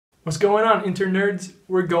What's going on, internerds?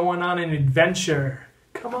 We're going on an adventure.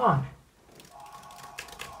 Come on.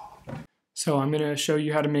 So I'm going to show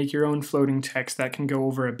you how to make your own floating text that can go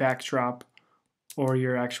over a backdrop or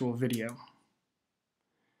your actual video.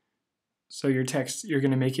 So your text, you're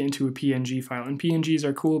going to make it into a PNG file. And PNGs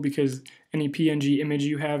are cool because any PNG image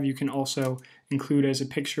you have, you can also include as a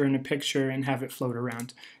picture in a picture and have it float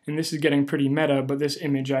around. And this is getting pretty meta, but this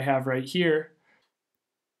image I have right here,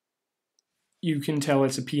 you can tell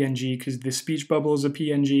it's a PNG because the speech bubble is a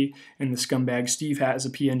PNG and the scumbag Steve hat is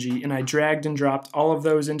a PNG. And I dragged and dropped all of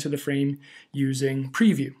those into the frame using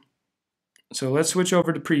Preview. So let's switch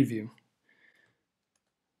over to Preview.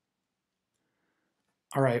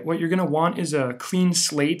 All right, what you're going to want is a clean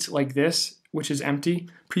slate like this, which is empty.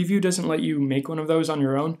 Preview doesn't let you make one of those on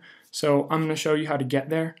your own, so I'm going to show you how to get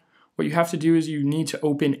there. What you have to do is you need to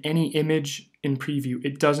open any image in Preview.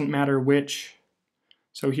 It doesn't matter which.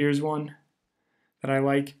 So here's one that I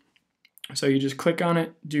like. So you just click on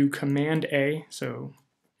it, do Command A, so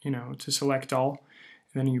to select all,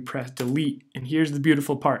 and then you press Delete. And here's the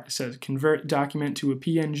beautiful part. It says Convert document to a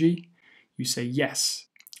PNG. You say yes.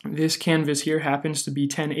 This canvas here happens to be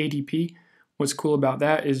 1080p. What's cool about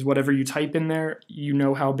that is whatever you type in there, you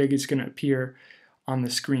know how big it's going to appear on the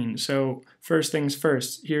screen. So first things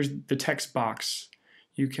first, here's the text box.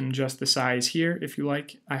 You can adjust the size here if you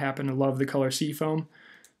like. I happen to love the color Seafoam.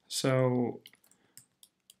 So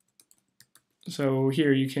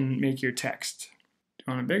here you can make your text. Do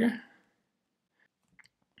you want it bigger?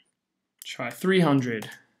 Try 300.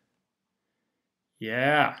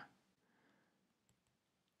 Yeah.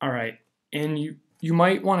 All right, and you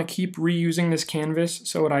might want to keep reusing this canvas.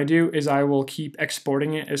 So what I do is I will keep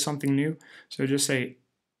exporting it as something new. So just say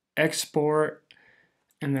export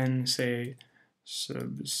and then say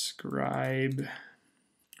subscribe,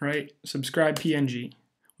 right? Subscribe PNG.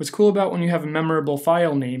 What's cool about when you have a memorable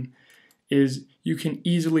file name is you can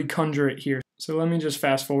easily conjure it here. So let me just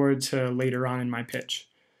fast forward to later on in my pitch.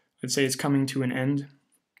 Let's say it's coming to an end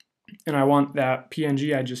and I want that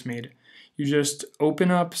PNG I just made. You just open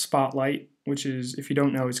up Spotlight, which is, if you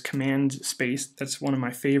don't know, is Command Space. That's one of my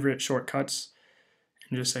favorite shortcuts.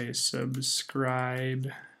 And just say subscribe.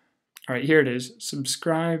 All right, here it is,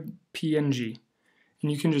 subscribe PNG.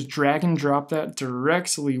 And you can just drag and drop that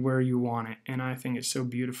directly where you want it. And I think it's so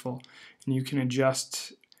beautiful. And you can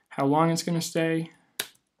adjust how long it's going to stay.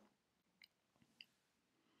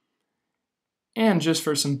 And just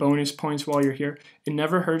for some bonus points while you're here, it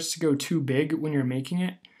never hurts to go too big when you're making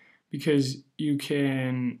it, because you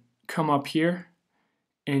can come up here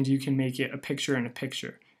and you can make it a picture in a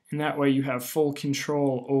picture. And that way you have full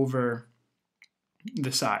control over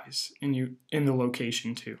the size and in the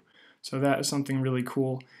location too. So that is something really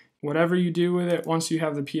cool. Whatever you do with it, once you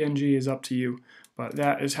have the PNG, is up to you. But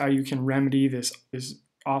that is how you can remedy this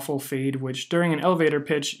awful fade, which during an elevator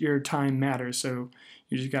pitch, your time matters. So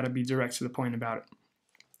you just got to be direct to the point about it.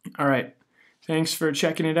 All right. Thanks for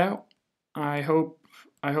checking it out. I hope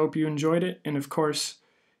you enjoyed it, and of course,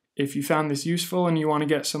 if you found this useful and you want to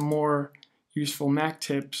get some more useful Mac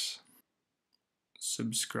tips,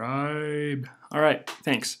 subscribe. All right,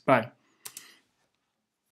 thanks. Bye.